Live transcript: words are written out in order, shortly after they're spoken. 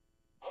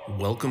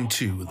Welcome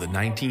to the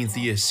 19th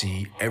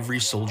ESC Every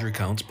Soldier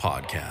Counts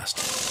podcast.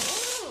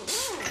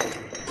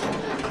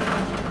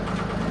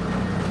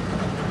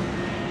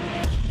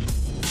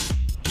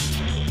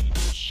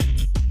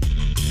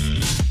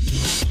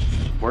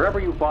 Wherever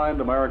you find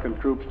American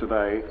troops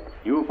today,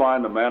 you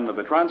find the men of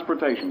the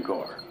Transportation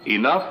Corps.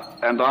 Enough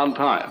and on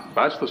time.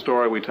 That's the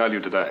story we tell you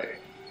today.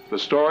 The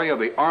story of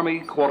the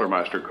Army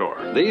Quartermaster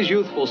Corps. These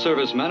youthful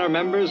servicemen are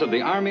members of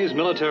the Army's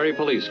Military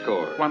Police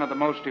Corps. One of the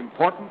most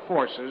important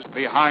forces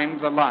behind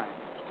the lines,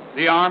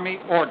 the Army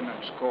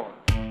Ordnance Corps.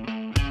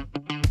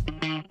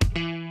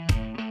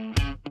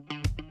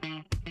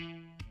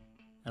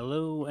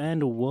 Hello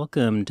and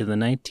welcome to the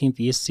 19th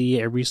ESC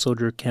Every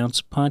Soldier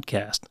Counts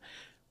podcast.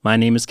 My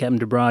name is Captain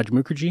Debraj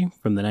Mukherjee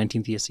from the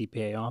 19th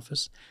ESC PA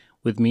office.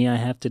 With me, I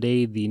have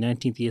today the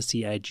 19th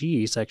ESC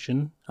IG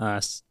section,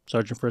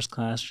 Sergeant First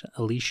Class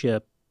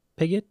Alicia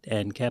Piggott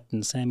and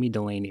Captain Sammy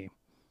Delaney.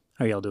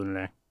 How are y'all doing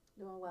today?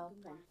 Doing well,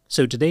 thanks.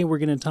 So today we're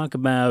going to talk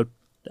about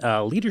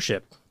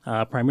leadership,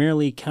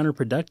 primarily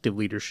counterproductive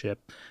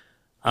leadership.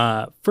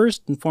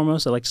 First and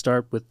foremost, I'd like to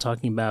start with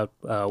talking about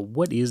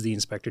what is the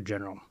Inspector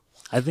General.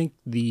 I think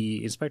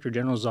the Inspector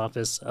General's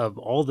office of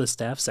all the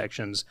staff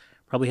sections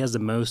probably has the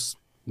most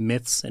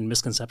myths and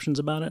misconceptions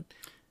about it.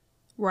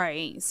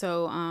 Right.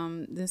 So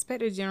the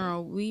Inspector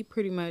General, we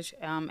pretty much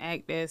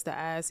act as the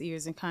eyes,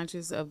 ears, and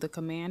conscience of the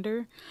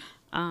commander.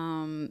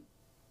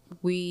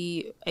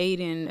 We aid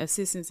in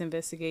assistance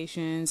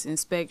investigations,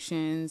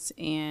 inspections,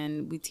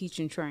 and we teach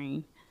and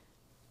train.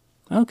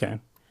 Okay.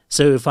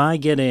 So if I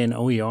get an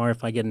OER,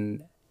 if I get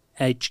an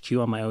HQ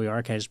on my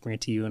OER, can I just bring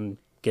it to you and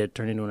get it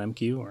turned into an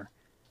MQ? Or?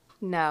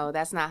 No,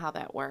 that's not how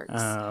that works.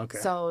 Okay.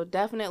 So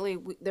definitely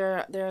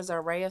there's an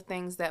array of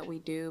things that we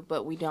do,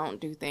 but we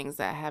don't do things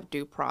that have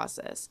due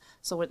process.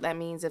 So what that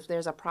means, if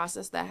there's a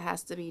process that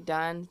has to be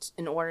done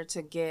in order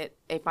to get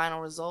a final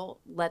result,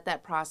 let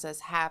that process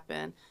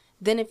happen.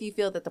 Then if you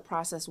feel that the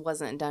process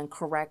wasn't done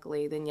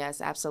correctly, then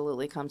yes,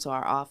 absolutely come to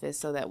our office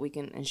so that we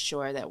can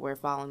ensure that we're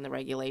following the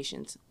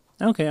regulations.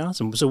 Okay,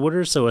 awesome.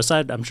 So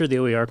aside, I'm sure the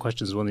OER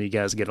question is one that you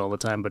guys get all the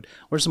time, but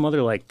what are some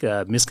other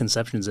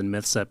misconceptions and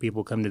myths that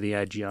people come to the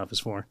IG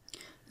office for?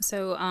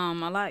 So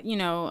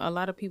a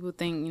lot of people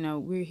think,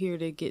 we're here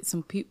to get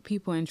some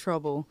people in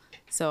trouble.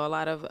 So a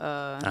lot of,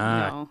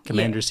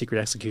 commanders, secret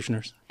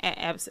executioners.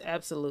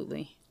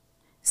 Absolutely.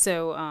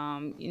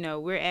 So,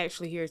 we're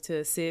actually here to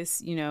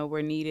assist,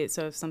 we're needed.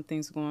 So if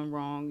something's going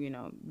wrong,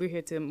 we're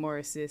here to more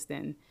assist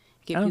than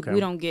get people. We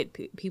don't get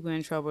people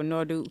in trouble,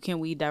 nor can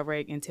we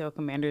direct and tell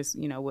commanders,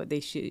 what they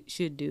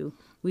should do.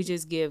 We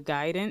just give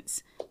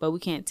guidance, but we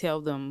can't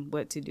tell them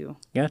what to do.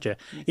 Gotcha.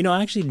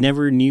 I actually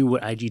never knew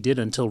what IG did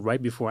until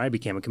right before I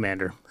became a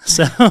commander.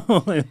 So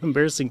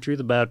embarrassing truth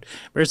about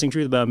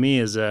me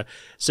is,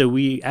 so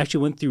we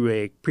actually went through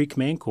a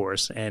pre-command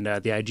course, and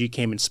the IG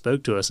came and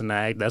spoke to us, and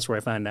that's where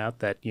I found out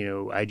that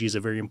IG is a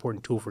very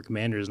important tool for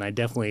commanders, and I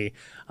definitely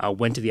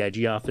went to the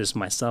IG office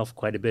myself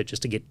quite a bit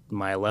just to get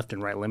my left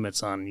and right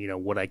limits on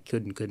what I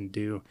could and couldn't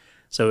do.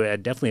 So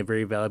definitely a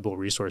very valuable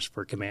resource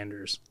for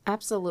commanders.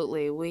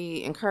 Absolutely.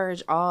 We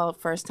encourage all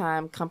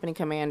first-time company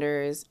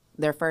commanders,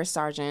 their first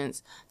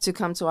sergeants, to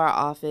come to our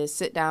office,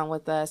 sit down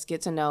with us,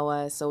 get to know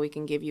us so we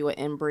can give you an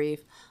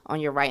in-brief on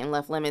your right and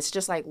left limits.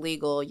 Just like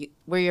legal,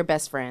 we're your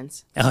best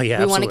friends. Oh, yeah,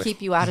 We absolutely. want to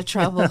keep you out of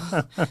trouble.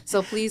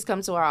 So please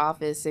come to our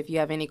office if you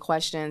have any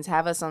questions.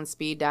 Have us on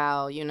speed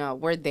dial.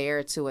 We're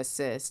there to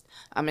assist.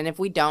 And if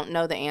we don't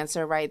know the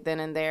answer right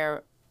then and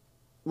there,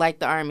 like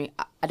the Army,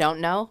 I don't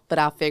know, but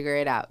I'll figure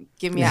it out.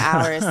 Give me an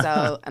hour or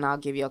so, and I'll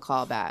give you a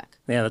call back.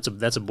 Yeah,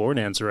 that's a board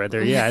answer right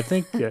there. Yeah, I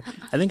think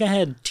I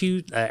had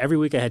two every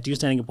week. I had two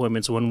standing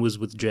appointments. One was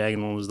with JAG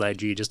and one was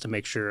with IG, just to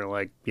make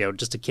sure,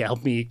 just to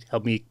help me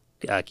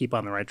keep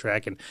on the right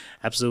track. And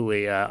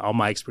absolutely, all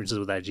my experiences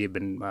with IG have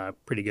been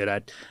pretty good.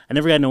 I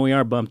never got an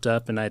OER bumped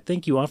up, and I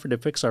think you offered to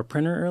fix our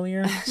printer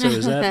earlier. So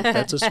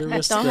that's a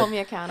service? Don't hold me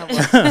accountable.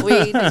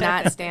 We do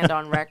not stand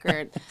on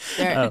record.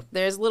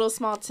 There's little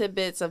small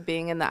tidbits of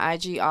being in the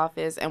IG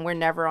office, and we're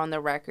never on the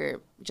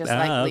record, just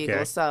like legal.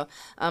 Okay. So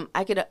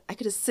I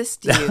could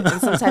assist you in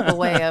some type of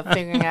way of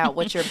figuring out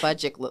what your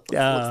budget looks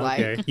like.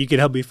 Okay. You could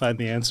help me find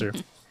the answer.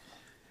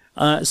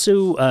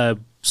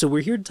 So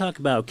we're here to talk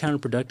about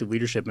counterproductive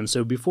leadership, and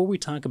so before we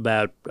talk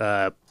about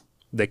the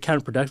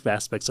counterproductive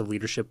aspects of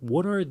leadership,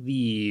 what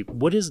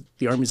is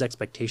the Army's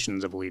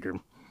expectations of a leader?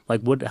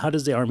 How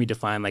does the Army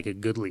define a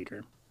good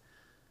leader?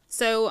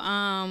 So,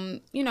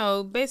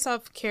 based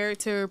off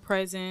character,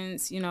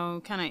 presence,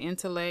 kind of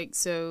intellect.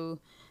 So,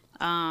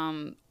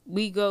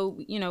 we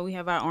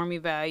have our Army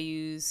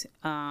values,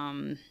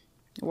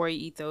 warrior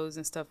ethos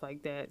and stuff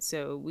like that.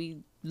 So we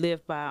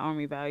live by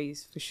Army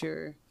values for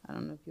sure. I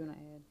don't know if you want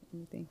to add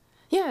anything.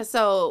 Yeah,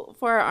 so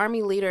for an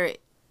Army leader,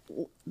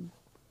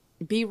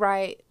 be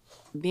right,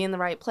 be in the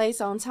right place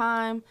on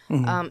time,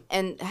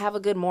 and have a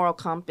good moral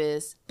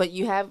compass. But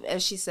you have,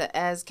 as she said,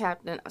 as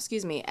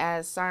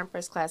Sergeant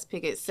First Class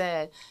Pickett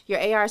said, your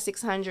AR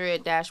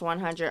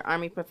 600-100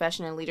 Army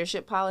Professional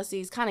Leadership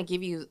Policies kind of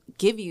give you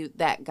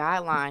that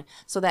guideline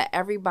so that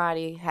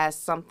everybody has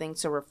something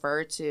to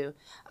refer to,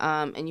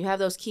 and you have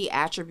those key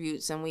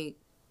attributes. And we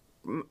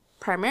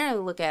primarily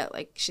look at,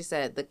 like she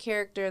said, the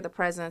character, the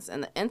presence,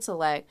 and the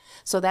intellect,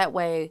 so that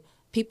way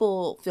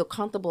people feel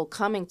comfortable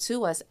coming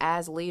to us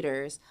as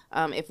leaders.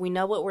 If we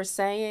know what we're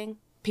saying,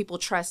 people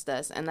trust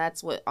us, and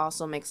that's what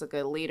also makes a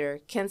good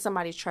leader. Can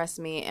somebody trust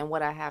me and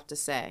what I have to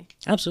say?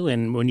 Absolutely.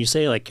 And when you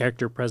say like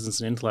character, presence,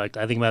 and intellect,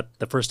 I think about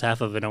the first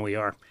half of an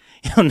OER.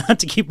 Not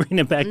to keep bringing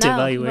it back to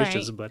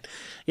evaluations, right. But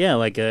yeah,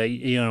 like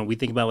we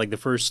think about like the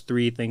first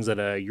three things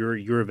that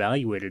you're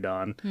evaluated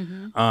on,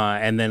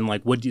 and then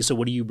like what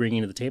do you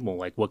bring to the table?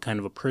 Like what kind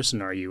of a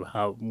person are you?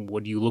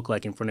 What do you look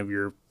like in front of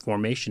your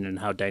formation, and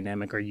how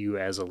dynamic are you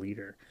as a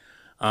leader?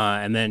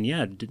 And then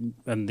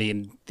and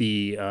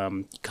the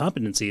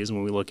competencies,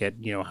 when we look at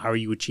how are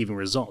you achieving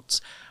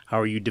results, how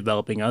are you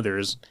developing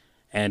others,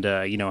 and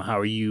how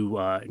are you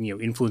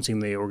influencing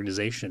the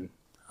organization.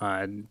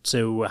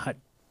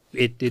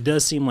 It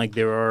does seem like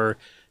there are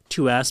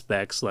two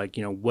aspects, like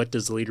what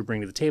does the leader bring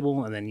to the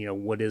table, and then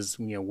what is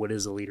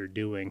the leader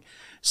doing.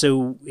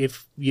 So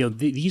if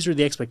these are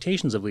the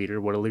expectations of leader,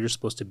 what a leader's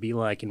supposed to be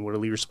like, and what a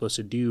leader's supposed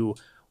to do,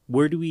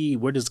 where does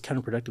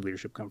counterproductive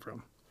leadership come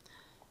from?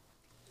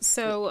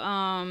 So,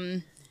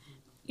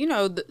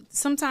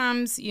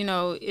 sometimes,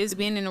 it's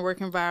being in a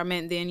work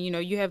environment, then,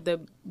 you have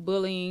the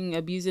bullying,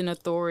 abusing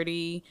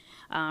authority,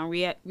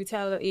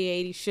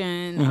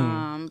 retaliation,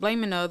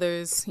 blaming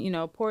others,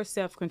 poor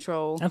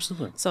self-control.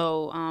 Absolutely.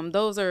 So,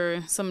 those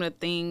are some of the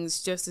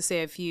things, just to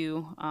say a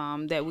few,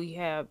 that we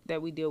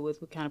deal with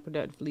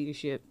counterproductive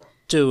leadership.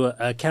 So,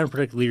 a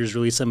counterproductive leader is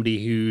really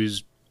somebody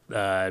who's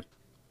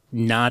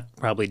not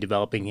probably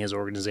developing his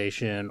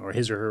organization or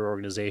his or her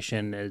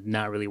organization,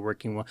 not really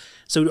working well.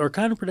 So are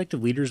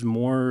counterproductive leaders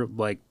more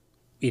like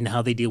in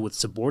how they deal with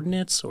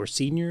subordinates or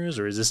seniors,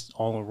 or is this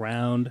all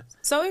around?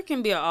 So it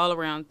can be an all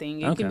around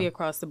thing. It can be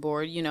across the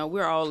board.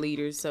 We're all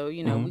leaders. So,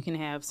 we can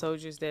have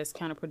soldiers that's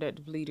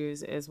counterproductive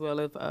leaders, as well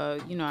as,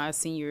 our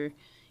senior,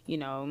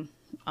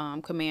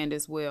 command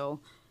as well.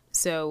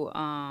 So,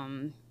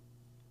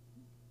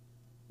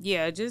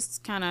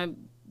 just kind of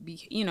be,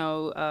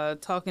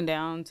 talking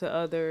down to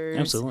others.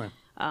 Absolutely.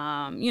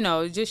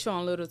 Just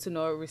showing little to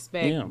no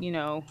respect,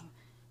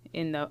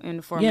 in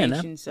the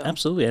formation. Yeah,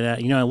 absolutely.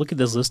 And I look at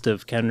this list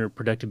of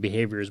counterproductive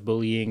behaviors: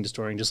 bullying,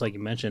 distorting, just like you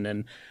mentioned.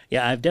 And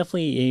yeah, I've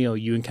definitely,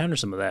 you encounter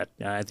some of that.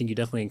 I think you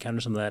definitely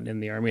encounter some of that in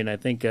the Army. And I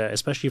think,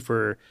 especially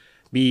for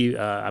me,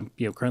 I'm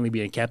currently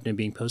being a captain,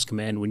 being post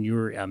command, when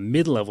you're a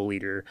mid-level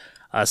leader,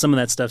 some of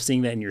that stuff,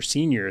 seeing that in your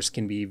seniors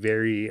can be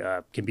very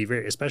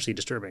especially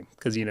disturbing,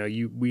 because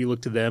we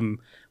look to them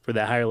for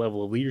that higher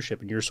level of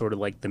leadership, and you're sort of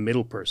like the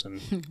middle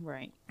person.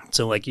 Right.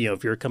 So like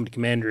if you're a company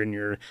commander,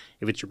 and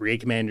if it's your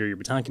brigade commander, your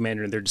battalion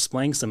commander, and they're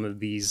displaying some of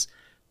these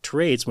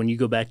traits, when you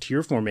go back to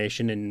your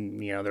formation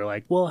and they're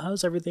like, well,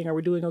 how's everything? Are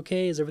we doing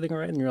okay? Is everything all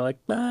right? And you're like,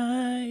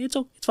 it's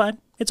fine.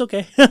 It's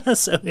okay.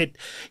 So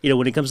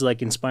when it comes to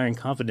like inspiring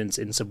confidence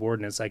in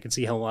subordinates, I can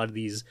see how a lot of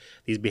these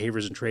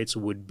behaviors and traits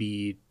would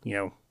be,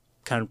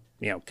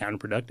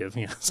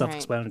 counterproductive,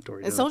 self-explanatory.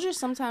 Right. And soldiers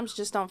sometimes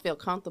just don't feel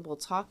comfortable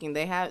talking.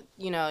 They have,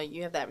 you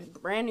have that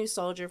brand new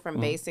soldier from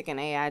basic and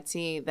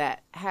AIT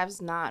that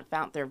has not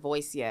found their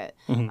voice yet.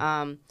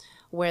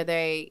 Where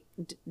they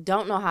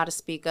don't know how to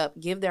speak up,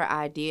 give their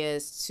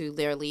ideas to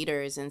their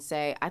leaders and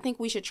say, I think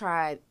we should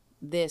try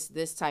this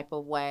type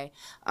of way.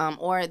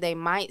 Or they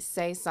might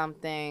say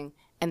something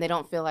and they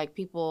don't feel like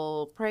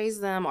people praise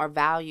them or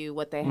value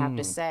what they have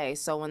to say.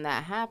 So when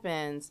that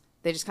happens,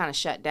 they just kind of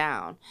shut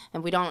down.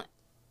 And we don't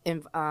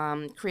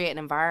create an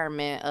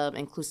environment of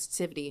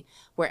inclusivity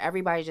where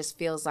everybody just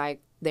feels like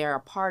they're a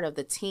part of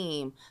the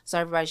team. So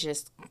everybody's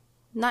just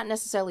not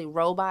necessarily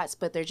robots,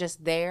 but they're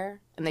just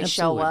there, and they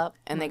show up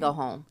and they go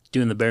home.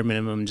 Doing the bare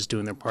minimum, just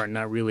doing their part,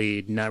 not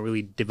really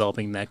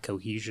developing that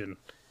cohesion.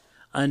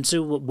 And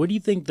so what do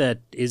you think that,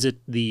 is it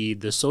the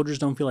soldiers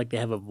don't feel like they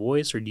have a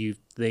voice, or do you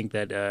think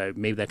that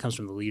maybe that comes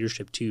from the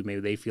leadership too?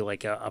 Maybe they feel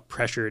like a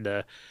pressure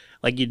to,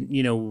 like,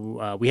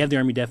 we have the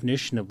Army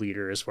definition of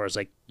leader as far as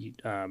like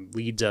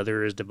leads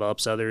others,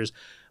 develops others,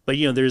 but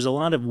there's a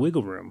lot of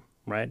wiggle room.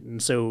 Right.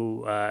 And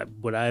so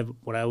what I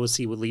always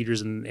see with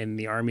leaders in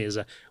the Army is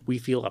we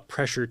feel a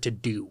pressure to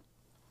do,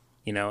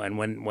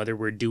 and whether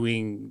we're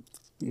doing,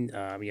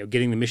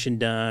 getting the mission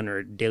done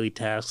or daily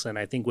tasks. And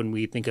I think when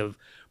we think of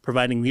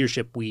providing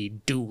leadership, we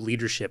do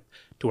leadership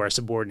to our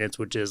subordinates,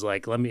 which is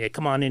like,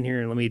 come on in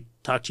here and let me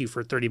talk to you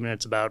for 30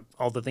 minutes about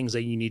all the things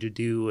that you need to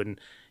do, and,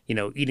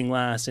 eating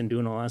last and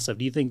doing all that stuff.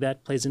 Do you think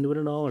that plays into it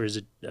at all, or is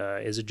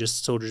it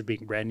just soldiers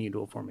being brand new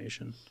to a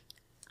formation?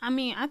 I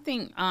mean, I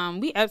think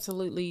we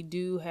absolutely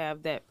do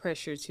have that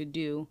pressure to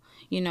do,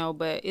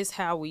 but it's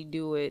how we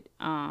do it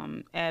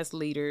as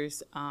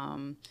leaders.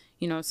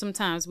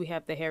 Sometimes we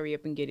have to hurry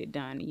up and get it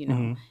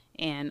done,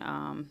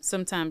 And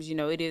sometimes,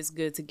 it is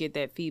good to get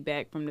that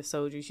feedback from the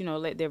soldiers,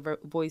 let their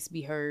voice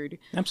be heard.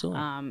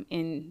 Absolutely.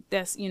 And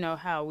that's,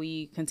 how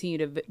we continue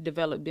to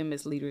develop them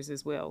as leaders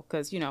as well.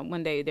 Because,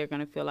 one day they're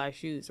going to fill our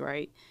shoes,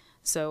 right?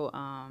 So,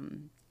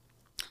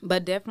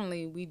 but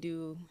definitely we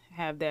do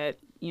have that,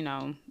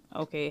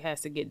 okay, it has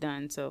to get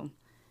done. So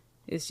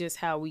it's just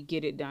how we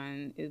get it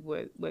done is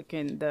what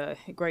can the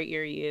gray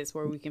area is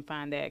where we can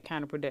find that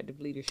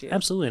counterproductive leadership.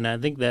 Absolutely, and I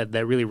think that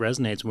really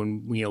resonates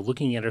when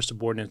looking at our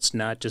subordinates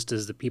not just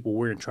as the people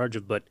we're in charge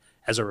of, but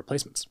as our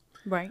replacements.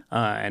 Right.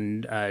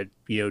 Do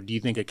you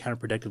think a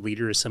counterproductive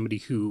leader is somebody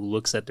who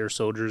looks at their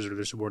soldiers or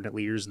their subordinate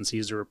leaders and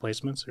sees their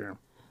replacements? Or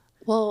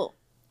Well,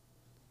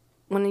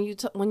 when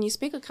you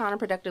speak of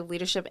counterproductive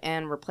leadership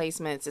and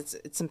replacements,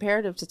 it's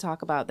imperative to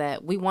talk about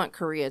that. We want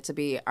Korea to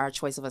be our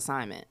choice of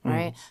assignment,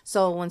 right?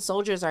 So when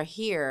soldiers are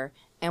here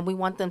and we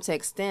want them to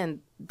extend,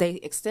 they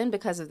extend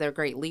because of their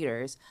great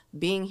leaders.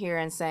 Being here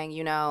and saying,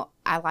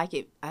 I like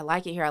it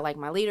here. I like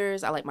my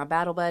leaders. I like my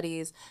battle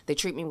buddies. They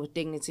treat me with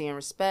dignity and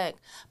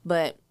respect.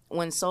 But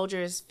when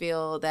soldiers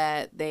feel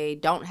that they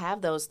don't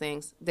have those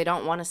things, they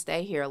don't want to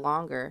stay here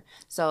longer.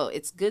 So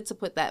it's good to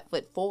put that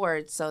foot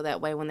forward so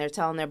that way when they're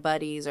telling their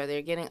buddies or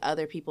they're getting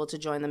other people to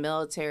join the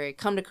military,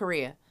 come to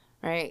Korea,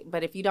 right?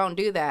 But if you don't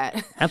do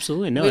that,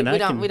 absolutely no,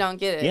 we don't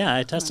get it. Yeah, I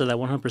attest to that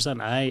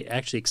 100%. I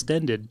actually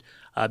extended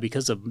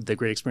because of the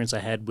great experience I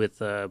had with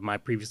my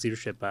previous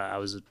leadership. I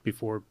was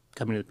before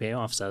coming to the PA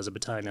office, I was a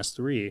battalion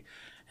S3.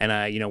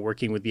 And,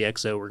 working with the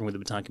XO, working with the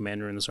battalion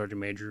commander and the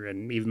sergeant major,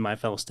 and even my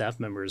fellow staff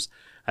members,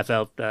 I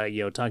felt,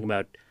 talking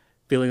about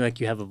feeling like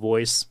you have a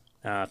voice,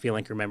 feeling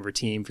like you're a member of a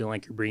team, feeling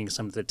like you're bringing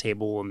something to the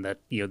table, and that,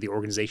 the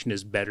organization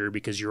is better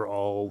because you're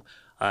all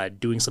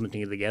doing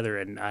something together.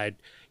 And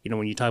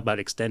when you talk about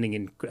extending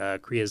in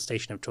Korea's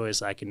station of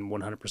choice, I can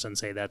 100%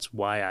 say that's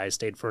why I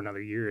stayed for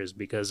another year, is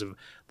because of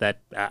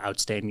that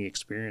outstanding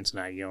experience. And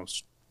I,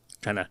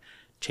 trying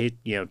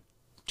to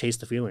chase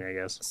the feeling, I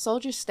guess.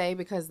 Soldiers stay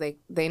because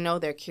they know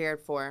they're cared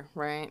for,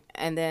 right?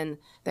 And then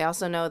they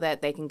also know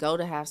that they can go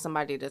to have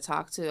somebody to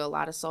talk to. A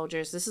lot of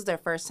soldiers, this is their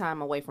first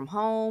time away from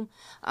home.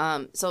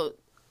 So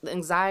the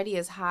anxiety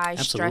is high,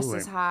 Absolutely.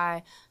 Stress is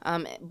high.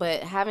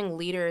 But having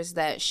leaders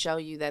that show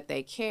you that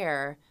they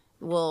care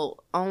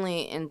will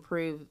only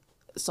improve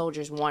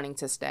soldiers wanting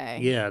to stay.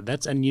 Yeah,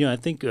 I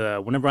think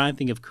whenever I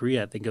think of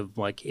Korea, I think of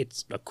like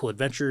it's a cool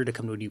adventure to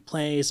come to a new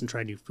place and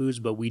try new foods,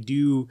 but we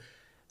do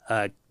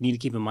need to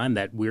keep in mind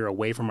that we're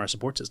away from our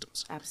support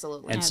systems.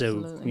 Absolutely. And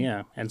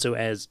Absolutely. so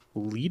as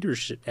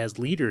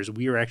leaders,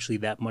 we are actually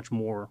that much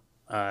more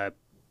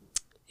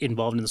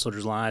involved in the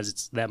soldiers' lives.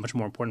 It's that much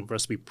more important for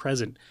us to be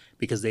present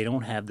because they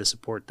don't have the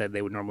support that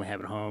they would normally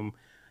have at home.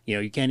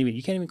 You can't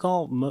even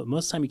call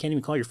most of the time. You can't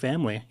even call your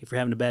family if you're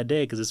having a bad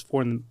day because it's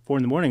 4 in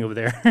the morning over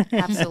there.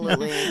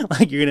 Absolutely.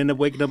 Like you're gonna end up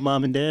waking up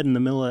mom and dad in the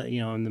middle of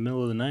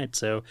the night.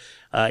 So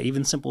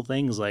even simple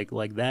things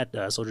like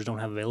that, soldiers don't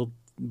have available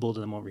to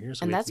them over here.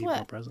 So and we have that's to be more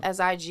what present. as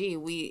IG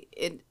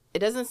it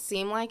doesn't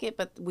seem like it,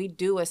 but we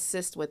do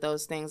assist with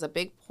those things. A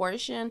big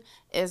portion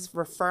is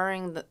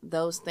referring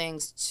those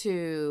things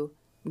to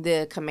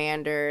the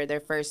commander, their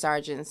first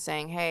sergeant,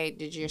 saying, hey,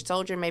 did your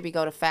soldier maybe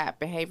go to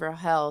FAP, behavioral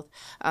health?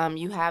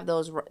 You have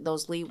those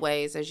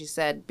leadways, as you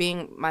said.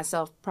 Being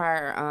myself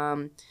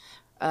prior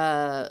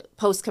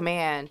post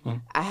command,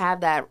 I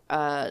have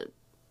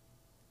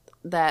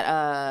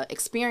that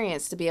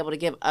experience to be able to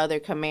give other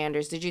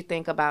commanders. Did you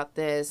think about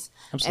this?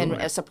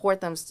 Absolutely. And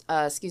support them,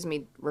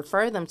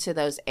 refer them to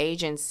those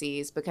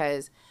agencies,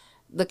 because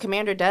the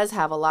commander does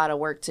have a lot of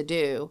work to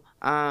do,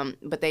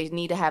 but they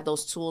need to have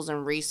those tools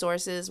and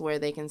resources where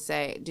they can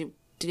say,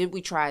 did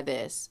we try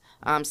this?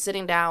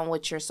 Sitting down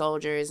with your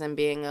soldiers and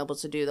being able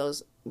to do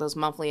those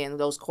monthly and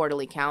those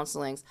quarterly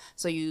counselings,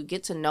 so you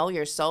get to know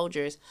your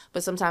soldiers.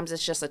 But sometimes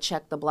it's just a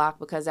check the block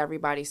because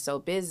everybody's so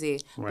busy.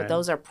 Right. But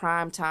those are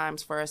prime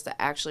times for us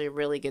to actually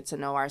really get to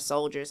know our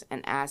soldiers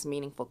and ask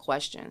meaningful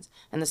questions.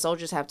 And the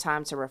soldiers have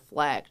time to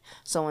reflect.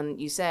 So when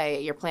you say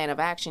your plan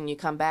of action, you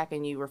come back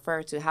and you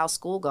refer to how's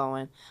school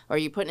going, or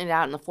you putting it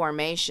out in the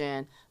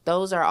formation.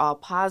 Those are all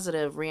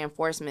positive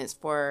reinforcements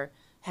for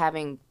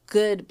having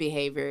good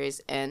behaviors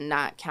and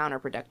not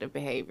counterproductive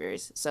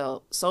behaviors.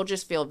 So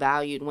soldiers feel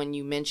valued when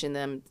you mention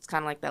them. It's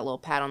kind of like that little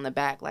pat on the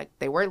back, like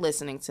they were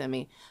listening to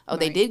me. Oh,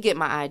 They did get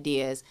my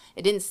ideas.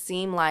 It didn't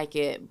seem like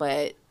it,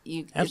 but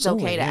it's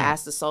okay to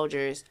ask the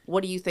soldiers,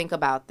 what do you think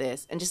about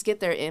this? And just get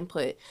their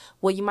input.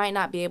 Well, you might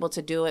not be able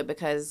to do it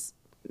because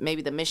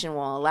maybe the mission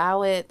won't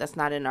allow it. That's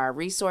not in our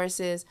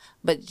resources.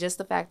 But just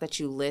the fact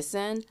that you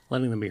listen.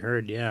 Letting them be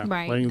heard, yeah.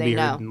 Right. Letting them be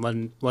heard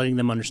and letting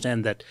them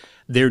understand that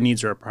their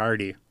needs are a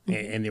priority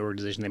in the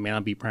organization. They may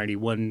not be priority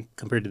one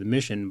compared to the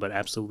mission, but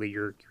absolutely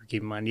you're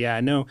keeping in mind. Yeah,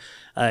 I know,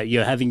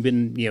 having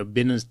been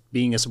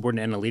being a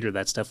subordinate and a leader,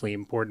 that's definitely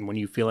important when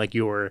you feel like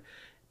you're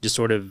just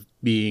sort of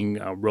being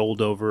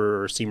rolled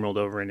over or steamrolled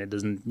over, and it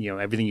doesn't,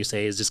 everything you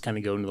say is just kind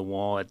of going to the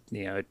wall.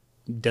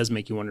 does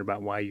make you wonder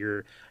about why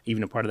you're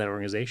even a part of that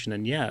organization.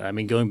 And yeah, I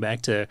mean, going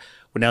back to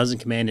when I was in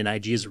command in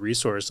IG as a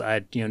resource,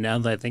 now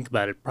that I think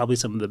about it, probably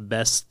some of the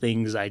best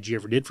things IG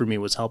ever did for me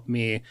was help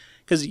me,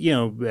 because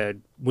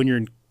when you're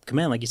in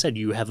command, like you said,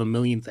 you have a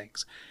million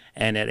things.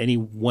 And at any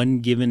one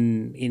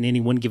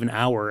given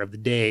hour of the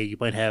day, you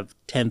might have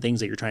 10 things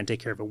that you're trying to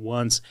take care of at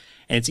once.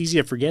 And it's easy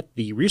to forget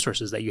the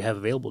resources that you have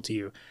available to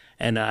you.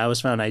 And I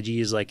always found IG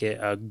is like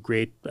a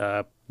great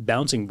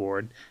bouncing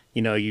board.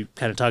 You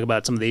kind of talk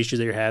about some of the issues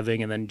that you're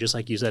having. And then just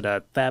like you said,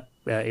 FAP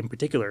in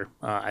particular,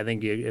 I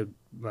think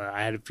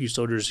I had a few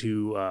soldiers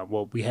who,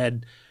 we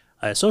had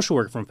a social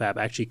worker from FAP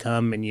actually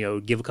come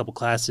and, give a couple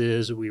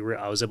classes.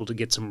 I was able to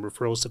get some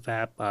referrals to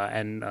FAP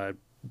and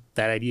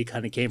that idea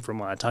kind of came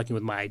from talking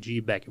with my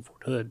IG back in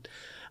Fort Hood.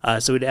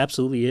 So it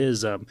absolutely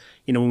is,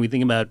 when we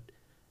think about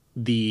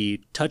the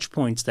touch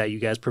points that you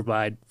guys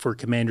provide for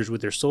commanders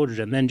with their soldiers,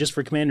 and then just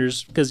for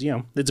commanders, because,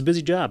 it's a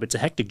busy job. It's a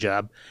hectic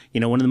job,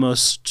 one of the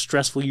most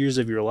stressful years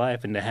of your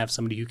life. And to have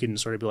somebody who can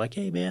sort of be like,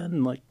 hey,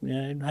 man, like,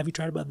 have you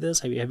tried about this?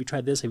 Have you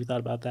tried this? Have you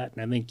thought about that?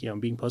 And I think,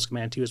 being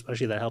post-command too,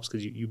 especially, that helps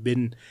because you've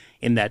been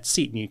in that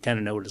seat and you kind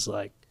of know what it's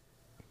like.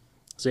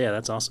 So yeah,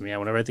 that's awesome. Yeah,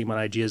 whenever I think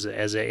about IG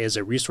as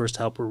a resource to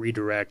help or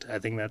redirect, I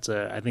think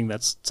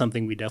that's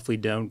something we definitely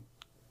don't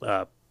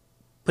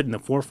put in the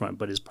forefront,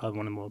 but is probably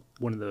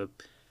one of the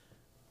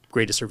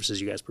greatest services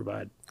you guys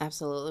provide.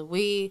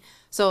 Absolutely.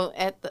 So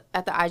at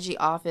the IG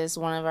office,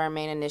 one of our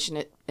main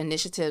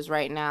initiatives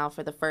right now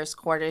for the first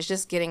quarter is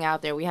just getting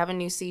out there. We have a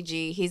new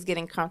CG. He's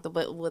getting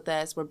comfortable with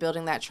us. We're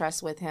building that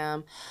trust with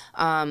him.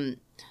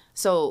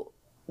 So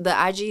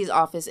the IG's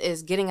office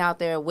is getting out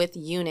there with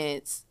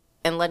units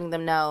and letting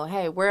them know,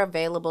 hey, we're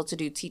available to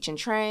do teach and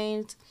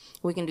trains.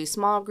 We can do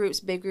small groups,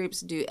 big groups,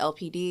 do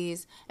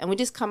LPDs. And we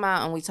just come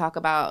out and we talk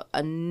about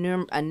a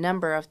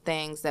number of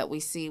things that we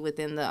see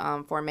within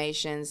the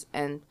formations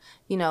and,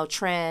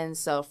 trends.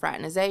 So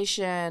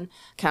fraternization,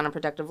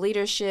 counterproductive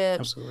leadership.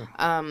 Absolutely.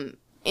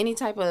 Any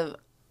type of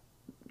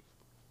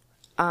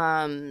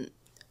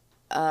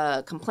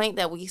complaint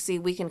that we see,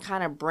 we can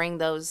kind of bring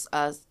those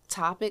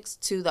topics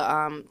to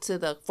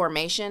the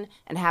formation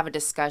and have a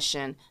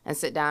discussion and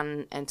sit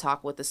down and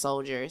talk with the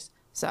soldiers.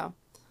 So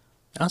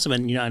awesome.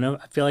 And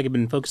I feel like I've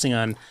been focusing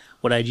on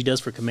what IG does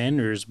for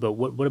commanders, but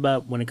what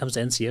about when it comes to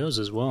NCOs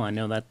as well? I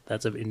know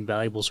that's an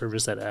invaluable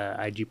service that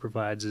IG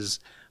provides as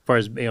far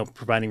as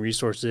providing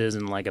resources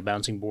and like a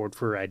bouncing board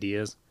for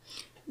ideas.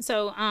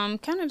 So,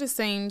 kind of the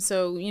same.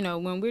 So,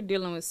 when we're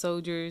dealing with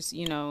soldiers,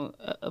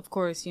 of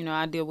course,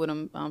 I deal with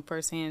them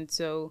firsthand.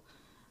 So,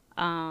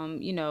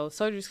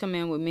 soldiers come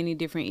in with many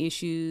different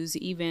issues,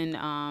 even,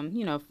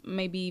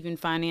 maybe even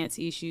finance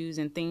issues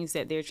and things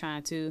that they're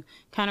trying to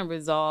kind of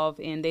resolve,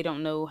 and they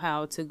don't know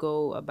how to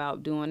go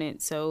about doing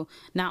it. So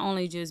not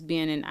only just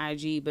being an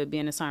IG, but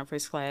being a Sergeant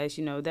First Class,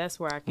 that's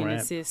where I can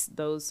assist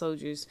those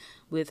soldiers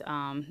with,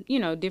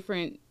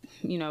 different,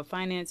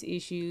 finance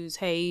issues.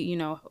 Hey,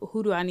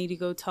 who do I need to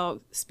go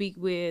speak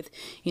with?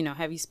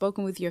 Have you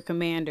spoken with your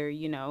commander?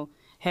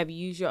 Have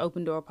you used your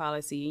open door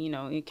policy?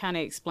 And kind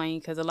of explain,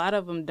 because a lot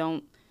of them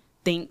don't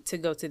think to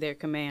go to their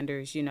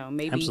commanders.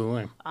 Maybe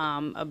Absolutely.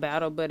 A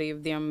battle buddy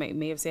of them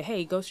may have said,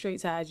 hey, go straight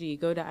to IG,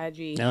 go to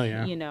IG. Oh,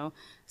 yeah.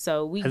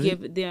 So we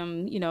give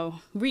them,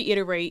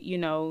 reiterate,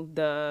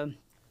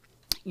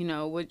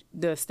 what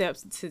the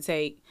steps to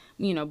take,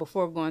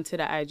 before going to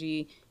the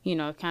IG,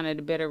 kind of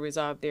to better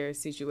resolve their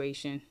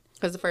situation.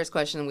 Because the first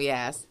question we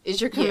ask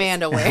is your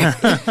command aware?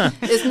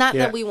 It's not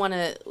that we want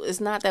to. It's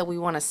not that we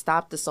want to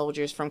stop the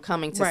soldiers from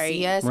coming to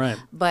see us. Right.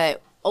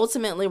 But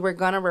ultimately, we're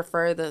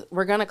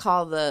gonna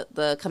call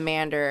the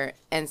commander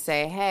and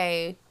say,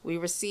 hey, we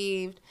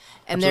received,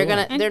 and they're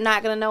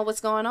not gonna know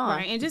what's going on.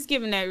 Right, and just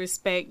giving that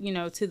respect,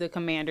 to the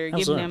commander,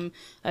 Absolutely. giving them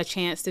a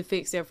chance to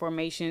fix their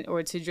formation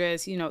or to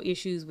address,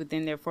 issues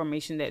within their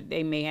formation that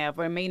they may have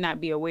or may not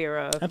be aware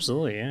of.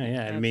 Absolutely, yeah.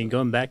 Absolutely. I mean,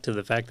 going back to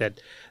the fact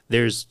that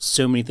there's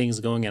so many things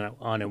going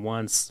on at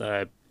once,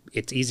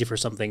 it's easy for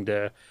something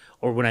to,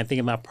 or when I think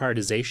about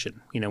prioritization,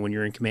 when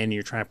you're in command and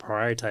you're trying to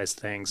prioritize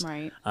things,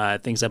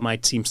 right. Things that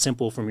might seem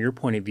simple from your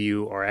point of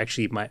view are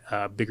actually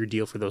a bigger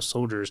deal for those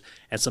soldiers.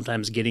 And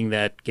sometimes getting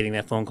that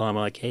phone call, I'm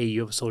like, hey,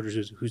 you have a soldier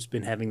who's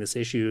been having this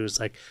issue. It's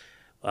like,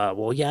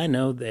 well, yeah, I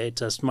know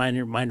that it's a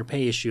minor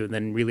pay issue. And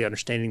then really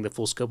understanding the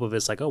full scope of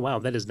it's like, oh, wow,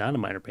 that is not a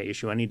minor pay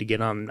issue. I need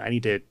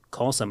to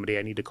call somebody.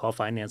 I need to call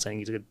finance. I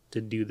need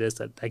to do this.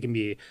 That can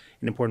be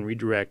an important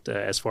redirect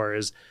as far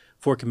as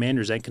for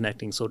commanders and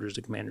connecting soldiers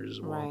to commanders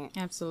as well. Right.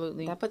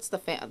 Absolutely. That puts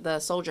the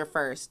soldier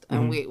first.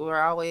 And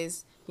we're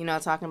always,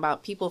 talking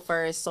about people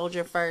first,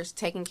 soldier first,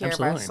 taking care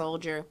Absolutely. of our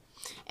soldier.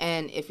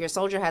 And if your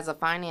soldier has a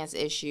finance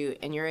issue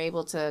and you're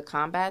able to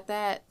combat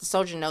that, the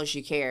soldier knows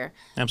you care.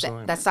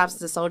 Absolutely. That stops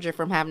the soldier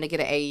from having to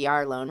get an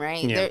AER loan,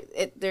 right? Yeah.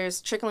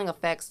 There's trickling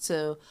effects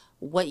to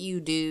what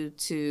you do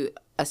to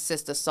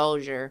assist a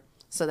soldier,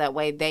 so that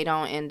way they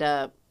don't end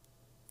up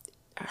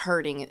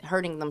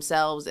hurting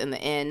themselves in the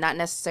end, not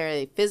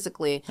necessarily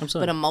physically,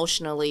 Absolutely. but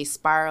emotionally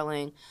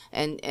spiraling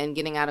and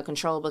getting out of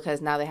control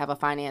because now they have a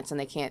finance and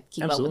they can't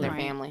keep Absolutely. up with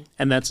their family.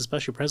 And that's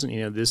especially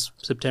present. This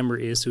September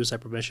is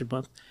Suicide Prevention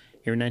Month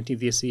here in 19th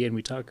ESC, and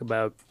we talk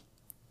about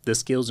the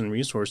skills and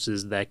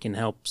resources that can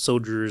help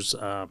soldiers,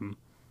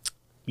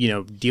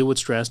 deal with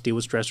stress, deal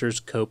with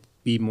stressors, cope,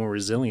 be more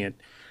resilient.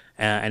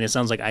 And it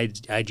sounds like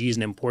IG is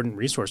an important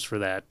resource for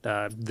that.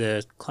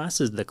 The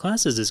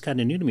classes is kind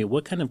of new to me.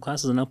 What kind of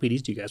classes and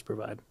LPDs do you guys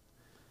provide?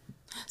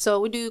 So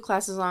we do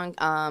classes on,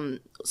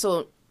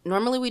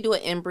 normally we do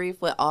an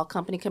in-brief with all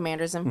company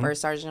commanders and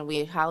first sergeant.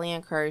 We highly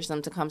encourage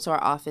them to come to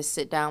our office,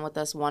 sit down with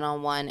us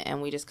one-on-one,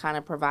 and we just kind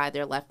of provide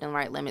their left and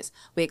right limits.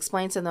 We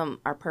explain to them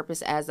our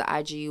purpose as the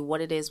IG,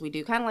 what it is we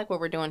do, kind of like what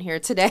we're doing here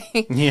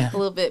today, Yeah. a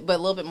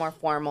little bit more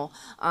formal.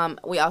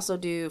 We also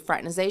do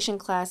fraternization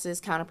classes,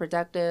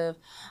 counterproductive.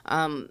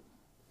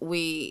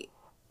 We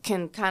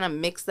can kind of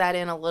mix that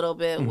in a little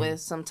bit with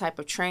some type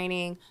of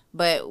training,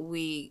 but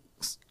we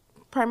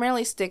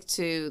primarily stick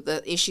to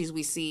the issues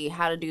we see,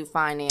 how to do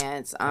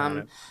finance.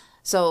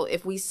 So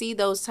if we see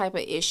those type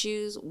of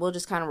issues, we'll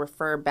just kind of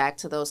refer back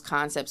to those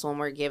concepts when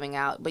we're giving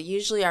out. But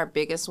usually our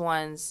biggest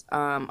ones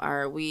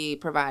are we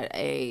provide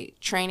a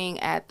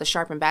training at the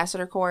Sharp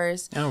Ambassador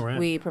course. Oh, right.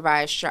 We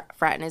provide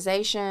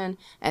fraternization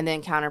and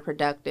then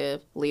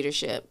counterproductive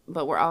leadership.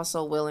 But we're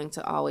also willing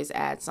to always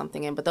add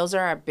something in. But those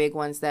are our big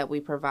ones that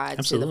we provide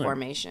Absolutely. to the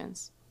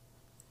formations.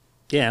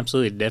 Yeah,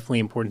 absolutely. Definitely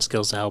important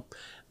skills to help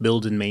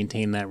build and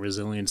maintain that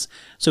resilience.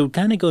 So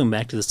kind of going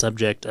back to the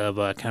subject of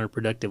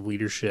counterproductive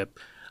leadership,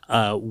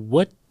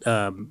 what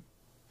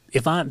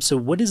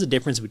is the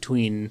difference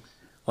between,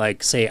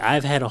 like, say,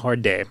 I've had a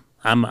hard day.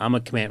 I'm a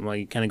commander,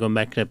 well, kind of going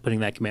back to putting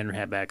that commander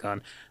hat back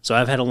on. So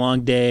I've had a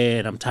long day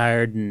and I'm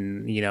tired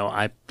and,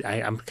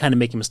 I'm kind of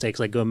making mistakes,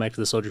 like going back to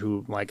the soldier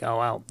who, like, oh,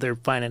 wow, they're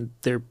finding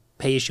their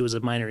pay issue was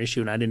a minor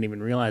issue and I didn't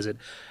even realize it.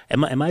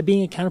 Am I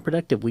being a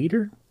counterproductive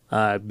leader?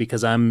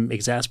 Because I'm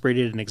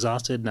exasperated and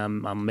exhausted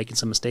and I'm making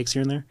some mistakes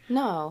here and there?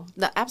 No,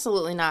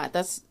 absolutely not.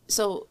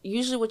 So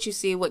usually what you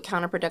see with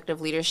counterproductive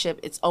leadership,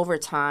 it's over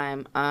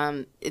time.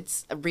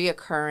 It's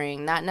reoccurring,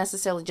 not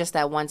necessarily just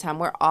that one time.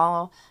 We're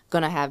all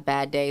going to have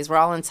bad days. We're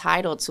all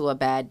entitled to a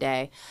bad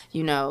day,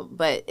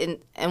 but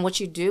and what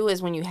you do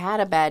is when you had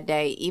a bad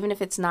day, even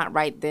if it's not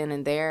right then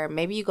and there,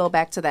 maybe you go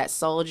back to that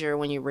soldier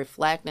when you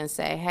reflect and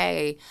say,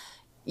 hey,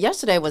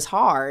 yesterday was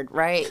hard,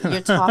 right? You're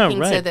talking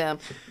Right. to them.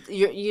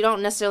 You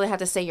don't necessarily have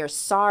to say you're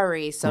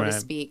sorry, so to Right.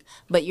 speak,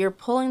 but you're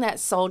pulling that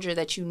soldier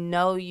that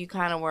you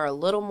kind of were a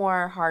little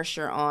more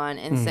harsher on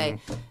and say,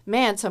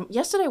 man,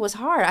 yesterday was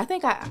hard. I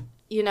think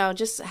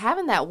just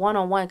having that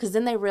one-on-one, because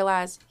then they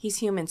realize he's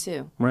human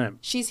too. Right.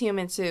 She's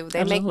human too. They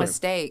Absolutely. make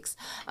mistakes.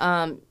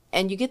 And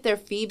you get their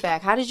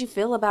feedback. How did you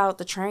feel about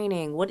the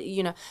training?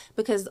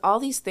 Because all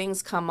these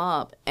things come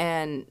up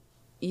and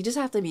you just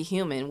have to be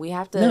human. We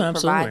have to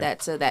provide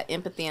that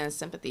empathy and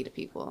sympathy to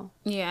people.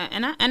 Yeah,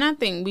 and I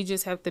think we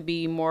just have to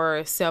be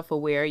more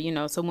self-aware,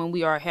 so when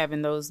we are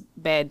having those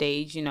bad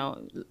days,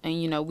 and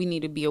we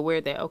need to be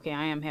aware that, okay,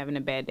 I am having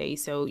a bad day.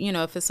 So,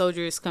 if a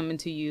soldier is coming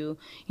to you,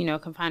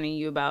 confiding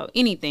you about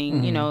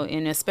anything,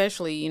 and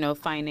especially,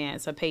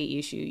 finance or pay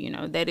issue,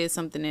 that is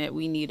something that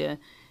we need to,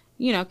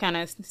 kind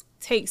of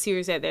take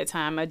serious at that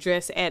time,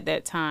 address at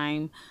that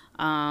time,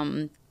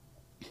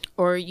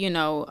 or,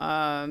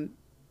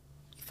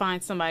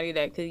 find somebody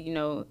that could,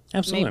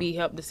 Absolutely. maybe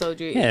help the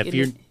soldier. Yeah, if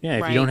you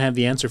right. don't have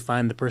the answer,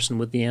 find the person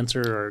with the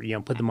answer,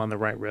 or put them on the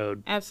right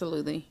road.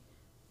 Absolutely.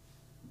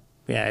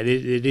 Yeah,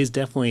 it is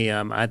definitely.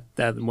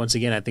 Once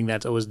again, I think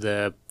that's always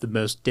the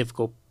most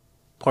difficult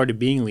part of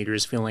being a leader,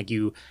 is feeling like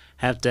you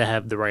have to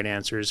have the right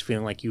answers,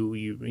 feeling like you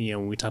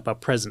when we talk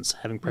about presence,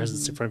 having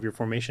presence in front of your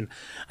formation.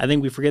 I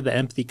think we forget that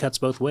empathy cuts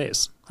both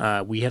ways.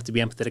 We have to be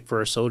empathetic for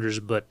our soldiers,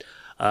 but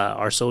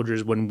our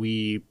soldiers, when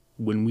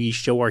we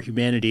show our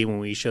humanity, when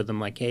we show them,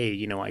 like,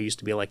 hey, I used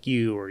to be like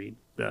you, or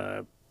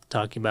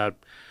talking about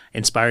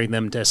inspiring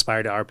them to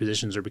aspire to our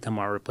positions or become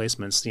our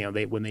replacements,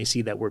 when they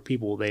see that we're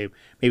people,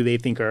 maybe they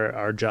think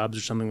our jobs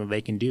are something that they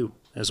can do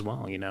as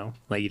well.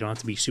 Like, you don't have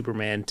to be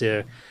Superman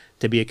to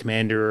be a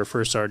commander or a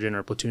first sergeant or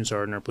a platoon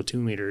sergeant or a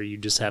platoon leader. You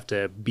just have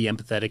to be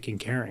empathetic and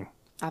caring.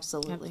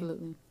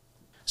 Absolutely.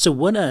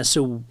 So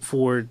so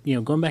for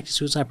going back to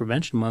Suicide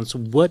Prevention Month, so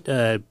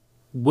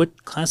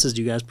what classes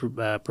do you guys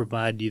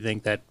provide, do you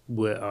think, that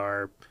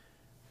are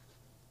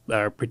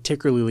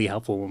particularly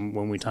helpful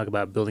when we talk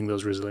about building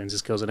those resiliency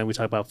skills? I know we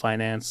talk about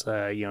finance,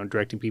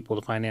 directing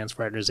people to finance,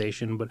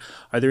 fraternization, but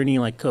are there any,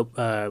 like,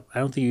 I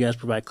don't think you guys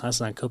provide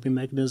classes on coping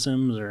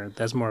mechanisms, or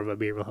that's more of a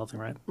behavioral health thing,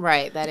 right?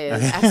 Right, that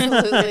is.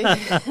 Absolutely.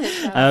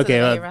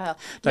 Okay,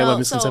 talk about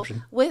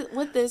misconception. So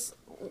with this,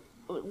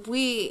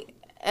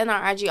 in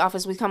our IG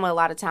office, we come with a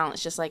lot of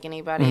talents, just like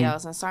anybody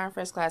else. And Sergeant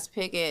First Class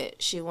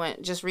Pickett, she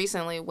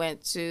recently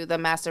went to the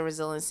Master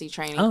Resiliency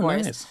Training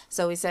course. Nice.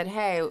 So we said,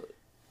 hey,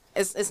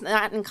 it's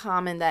not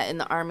uncommon that in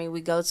the Army we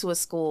go to a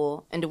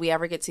school and do we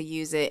ever get to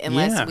use it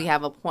unless we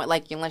have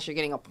unless you're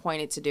getting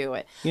appointed to do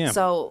it. Yeah.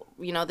 So,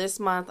 this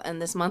month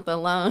and this month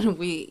alone,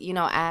 we,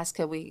 asked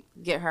could we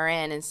get her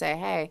in and say,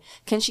 hey,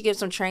 can she give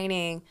some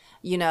training,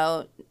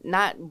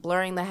 not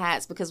blurring the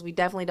hats, because we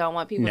definitely don't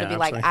want people to be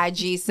like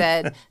IG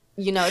said,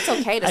 it's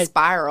okay to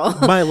spiral.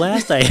 My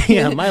last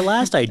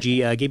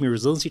IG gave me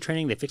resiliency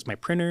training. They fixed my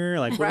printer.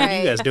 Like, what are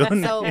you guys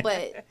doing? So,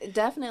 but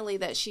definitely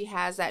that she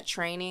has that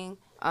training.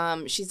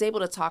 She's able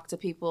to talk to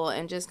people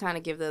and just kind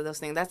of give those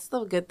things. That's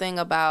the good thing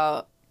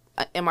about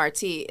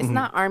MRT. It's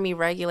not Army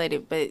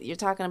regulated, but you're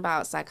talking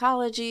about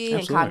psychology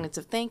and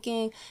cognitive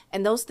thinking,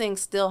 and those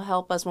things still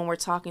help us when we're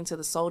talking to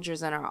the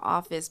soldiers in our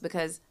office,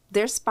 because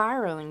they're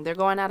spiraling. They're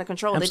going out of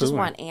control. They just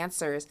want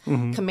answers.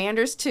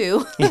 Commanders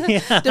too,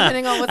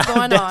 depending on what's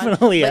going on.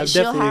 But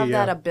she'll have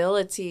that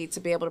ability to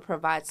be able to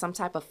provide some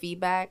type of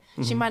feedback.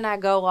 She might not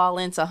go all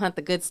in to hunt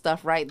the good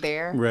stuff right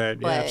there. Right.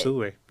 Yeah,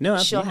 absolutely. No,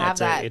 she'll have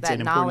that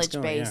knowledge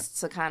base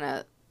to kind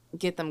of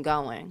get them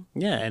going.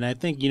 Yeah, and I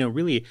think,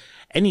 really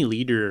any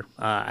leader,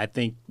 I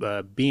think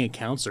being a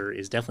counselor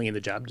is definitely in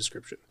the job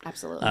description.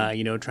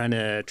 Absolutely. Trying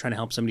to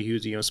help somebody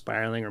who's,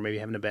 spiraling or maybe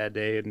having a bad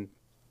day,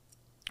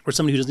 or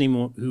somebody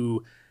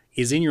who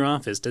is in your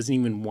office doesn't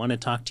even want to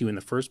talk to you in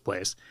the first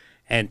place,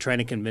 and trying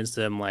to convince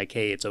them like,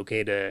 hey, it's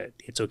okay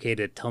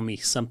to tell me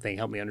something,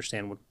 help me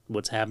understand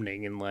what's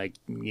happening, and when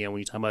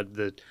you talk about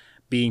the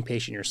being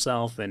patient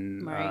yourself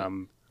and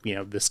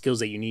the skills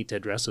that you need to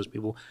address those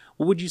people,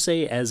 what would you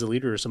say as a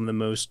leader are some of the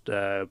most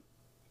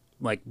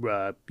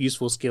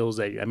useful skills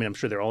that, I'm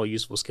sure they're all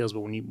useful skills,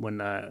 but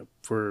when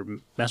for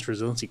Master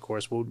Resiliency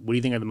course, what do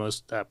you think are the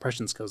most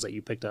prescient skills that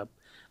you picked up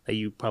that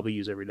you probably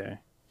use every day?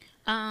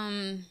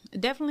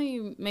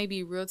 Definitely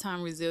maybe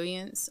real-time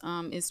resilience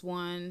is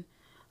one.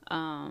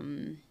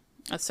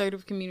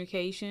 Assertive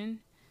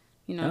communication.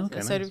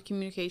 Assertive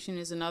communication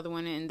is another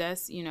one, and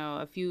that's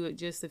a few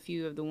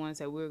of the ones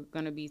that we're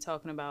going to be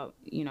talking about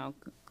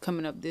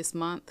coming up this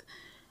month.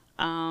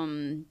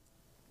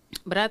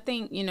 But I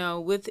think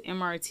with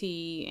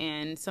MRT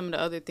and some of the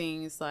other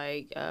things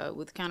like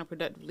with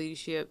counterproductive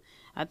leadership,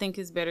 I think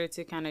it's better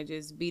to kind of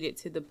just beat it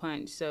to the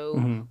punch.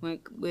 So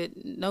with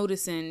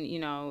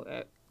noticing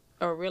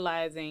or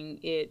realizing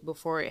it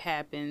before it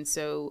happens.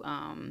 So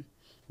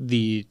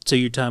so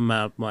you're talking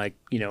about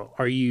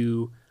are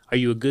you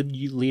a good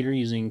leader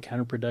using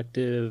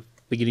counterproductive,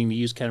 beginning to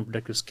use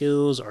counterproductive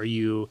skills? Are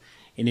you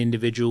an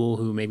individual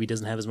who maybe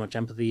doesn't have as much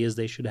empathy as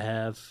they should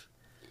have?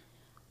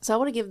 So I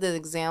want to give the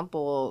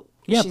example.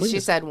 Yeah, she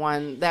said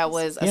one that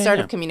was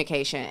assertive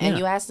communication, and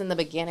you asked in the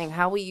beginning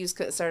how we use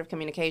assertive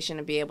communication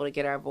to be able to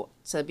get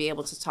to be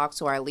able to talk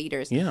to our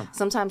leaders. Yeah.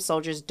 Sometimes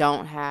soldiers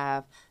don't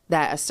have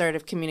that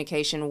assertive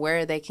communication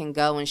where they can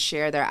go and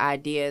share their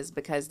ideas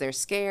because they're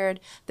scared.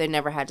 They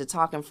never had to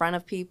talk in front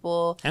of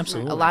people.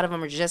 Absolutely. A lot of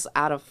them are just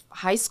out of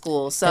high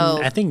school. So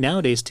and I think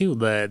nowadays too,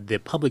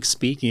 the public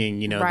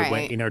speaking, in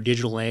our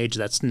digital age,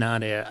 that's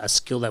not a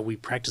skill that we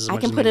practice as much.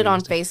 I can put it on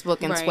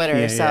Facebook and Twitter,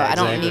 I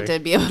don't need to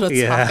be able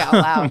to talk out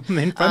loud.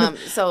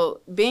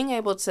 So being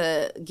able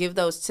to give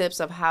those tips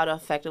of how to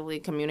effectively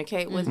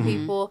communicate with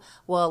people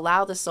will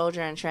allow the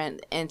soldier in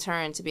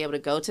turn to be able to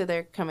go to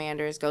their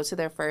commanders, go to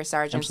their first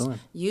sergeants,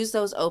 use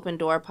those open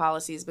door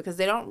policies, because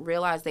they don't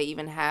realize they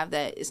even have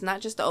that. It's not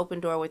just the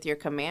open door with your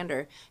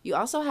commander. You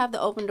also have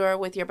the open door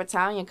with your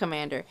battalion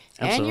commander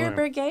and your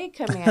brigade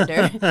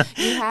commander.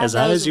 You have as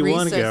high as you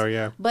want to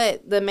go,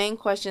 But the main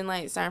question,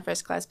 like Sergeant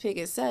First Class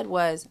Pickett said,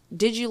 was,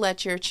 did you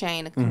let your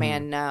chain of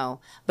command know?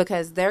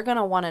 Because they're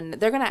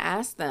gonna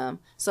ask them.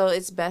 So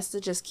it's best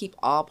to just keep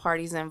all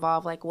parties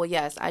involved. Like, well,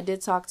 yes, I did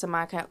talk to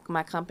my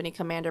company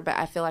commander, but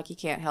I feel like he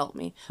can't help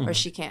me or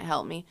she can't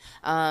help me.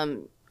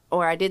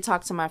 Or I did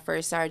talk to my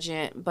first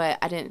sergeant, but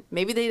I didn't.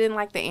 Maybe they didn't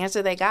like the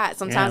answer they got.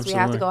 Sometimes we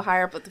have to go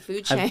higher up with the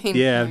food chain.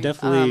 I've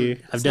definitely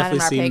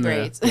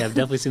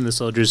seen the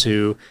soldiers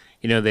who,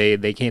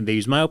 they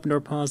use my open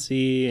door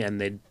policy, and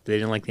they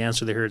didn't like the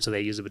answer they heard, so they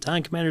use the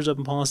battalion commander's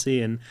open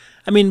policy. And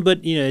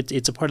but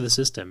it's a part of the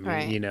system,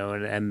 right.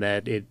 And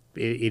that it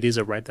is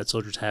a right that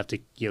soldiers have to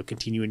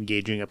continue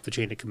engaging up the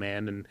chain of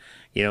command. And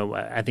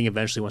I think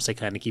eventually once they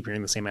kind of keep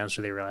hearing the same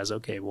answer, they realize,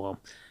 okay, well,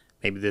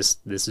 maybe this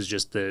is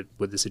just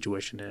what the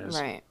situation is.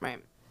 Right.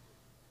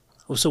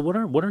 Well, so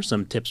what are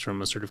some tips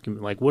from assertive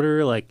what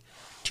are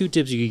 2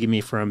 tips you could give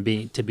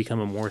me to become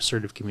a more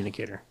assertive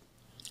communicator?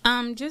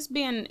 Just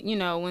being,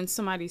 when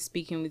somebody's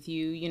speaking with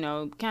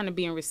you, kind of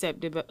being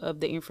receptive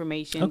of the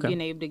information, being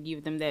able to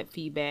give them that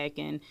feedback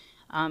and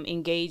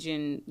engage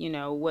in,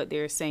 what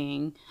they're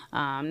saying,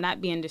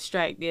 not being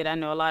distracted. I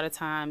know a lot of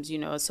times,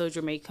 a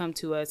soldier may come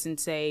to us and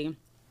say,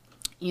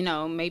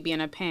 maybe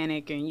in a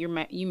panic, and you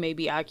may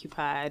be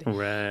occupied,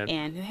 right?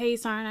 And hey,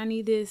 Sergeant, I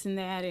need this and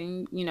that,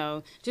 and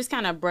just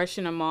kind of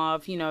brushing them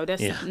off.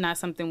 That's not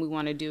something we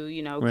want to do.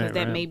 Because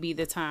that may be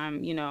the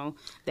time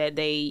that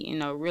they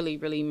really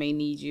really may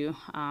need you.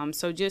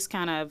 So just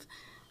kind of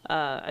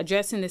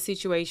addressing the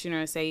situation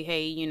or say,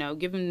 hey, you know,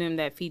 giving them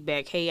that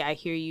feedback. Hey, I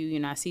hear you. You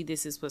know, I see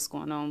this is what's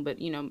going on, but,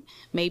 you know,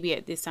 maybe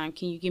at this time,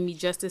 can you give me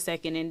just a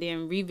second, and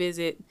then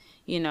revisit,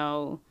 you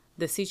know,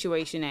 the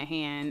situation at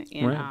hand,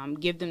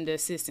 and give them the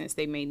assistance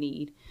they may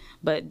need.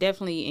 But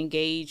definitely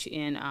engage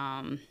in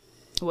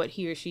what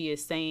he or she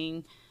is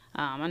saying.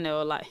 I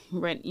know a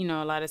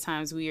lot of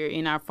times we are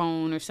in our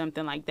phone or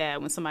something like that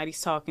when somebody's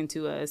talking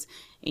to us,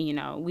 and, you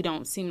know, we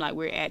don't seem like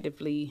we're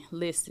actively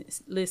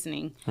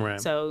listening.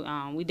 Right.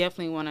 So we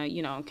definitely want to,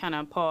 you know, kind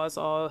of pause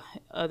all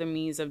other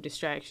means of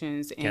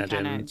distractions and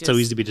kind of just... so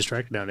easy to be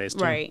distracted nowadays,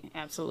 too. Right,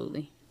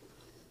 absolutely.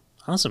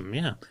 Awesome,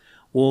 yeah.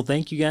 Well,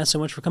 thank you guys so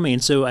much for coming.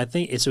 And so I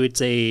think it's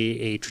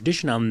a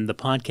tradition on the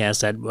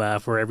podcast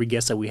that for every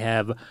guest that we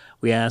have,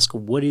 we ask,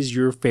 what is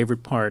your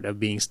favorite part of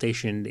being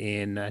stationed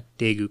in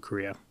Daegu,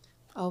 Korea?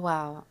 Oh,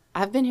 wow.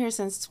 I've been here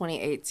since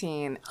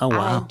 2018. Oh,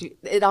 wow.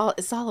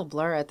 It's all a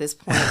blur at this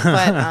point.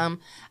 But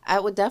I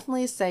would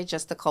definitely say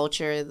just the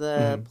culture,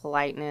 the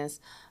politeness.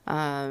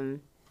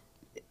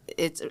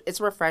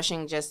 It's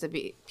refreshing just to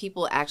be,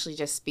 people actually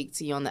just speak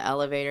to you on the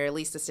elevator. At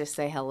least it's just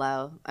say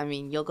hello. I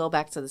mean, you'll go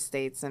back to the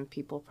States and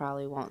people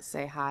probably won't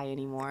say hi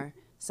anymore.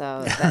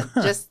 So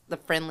just the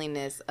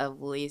friendliness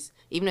of least,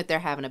 even if they're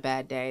having a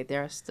bad day,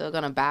 they're still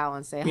gonna bow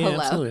and say hello. Yeah,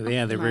 absolutely.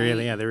 Yeah, they're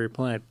very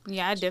polite.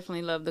 Yeah, I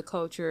definitely love the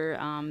culture.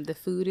 The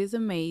food is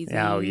amazing.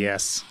 Oh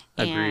yes,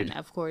 agreed. And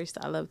of course,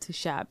 I love to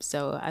shop,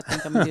 so I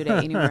think I'm gonna do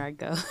that anywhere I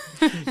go.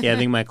 Yeah, I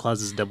think my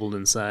closet's doubled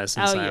in size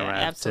since I arrived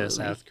absolutely.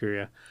 to South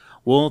Korea.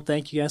 Well,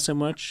 thank you guys so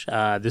much.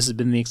 This has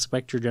been the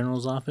Inspector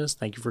General's office.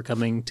 Thank you for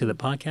coming to the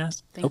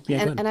podcast. Thank you.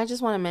 And I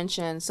just want to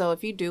mention, so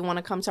if you do want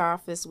to come to our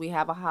office, we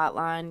have a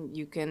hotline.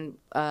 You can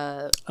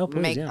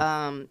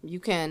you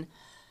can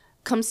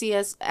come see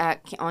us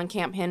on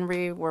Camp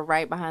Henry. We're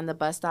right behind the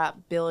bus stop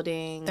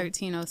building.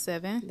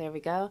 1307. There we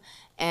go.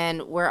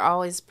 And we're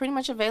always pretty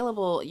much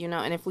available, you know,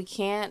 and if we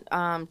can't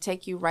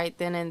take you right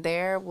then and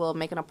there, we'll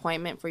make an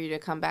appointment for you to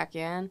come back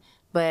in.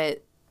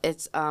 But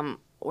it's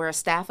we're a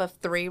staff of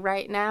 3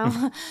 right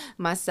now.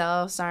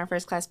 Myself, Sergeant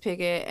First Class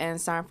Pickett,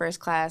 and Sergeant First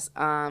Class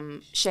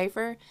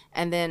Schaefer.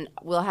 And then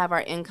we'll have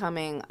our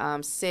incoming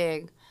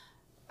SIG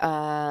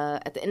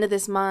at the end of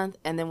this month,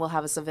 and then we'll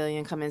have a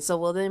civilian come in. So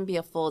we'll then be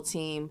a full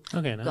team.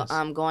 Okay, nice.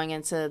 Going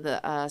into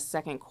the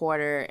second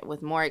quarter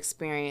with more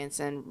experience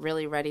and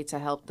really ready to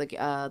help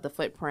the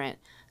footprint.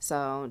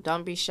 So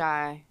don't be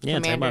shy. Yeah,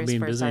 it's about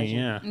being busy.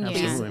 Yeah,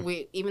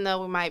 absolutely. Even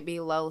though we might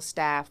be low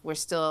staff, we're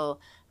still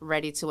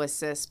ready to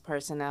assist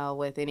personnel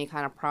with any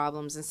kind of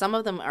problems. And some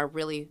of them are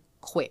really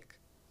quick.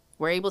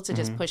 We're able to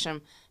just push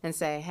them and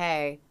say,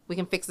 hey, we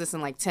can fix this in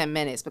like 10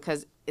 minutes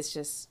because it's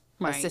just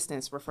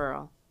assistance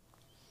referral.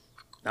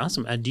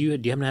 Awesome. Do you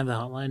happen to have the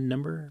hotline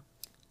number?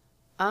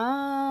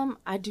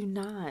 I do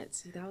not.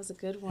 See, that was a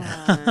good one.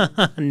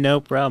 No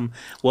problem.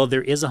 Well,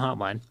 there is a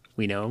hotline.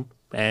 We know,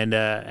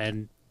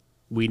 and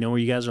we know where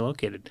you guys are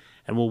located,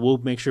 and we'll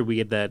make sure we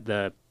get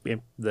the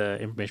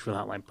information for the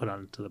hotline put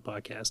onto the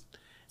podcast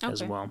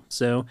as well.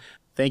 So,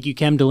 thank you,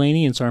 Cam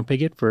Delaney and Sergeant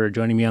Pickett, for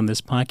joining me on this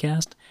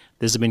podcast.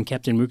 This has been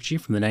Captain Mukherjee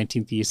from the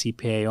 19th ESC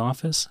PA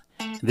office.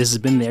 This has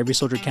been the Every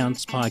Soldier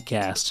Counts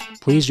podcast.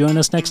 Please join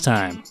us next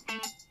time.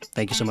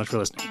 Thank you so much for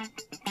listening.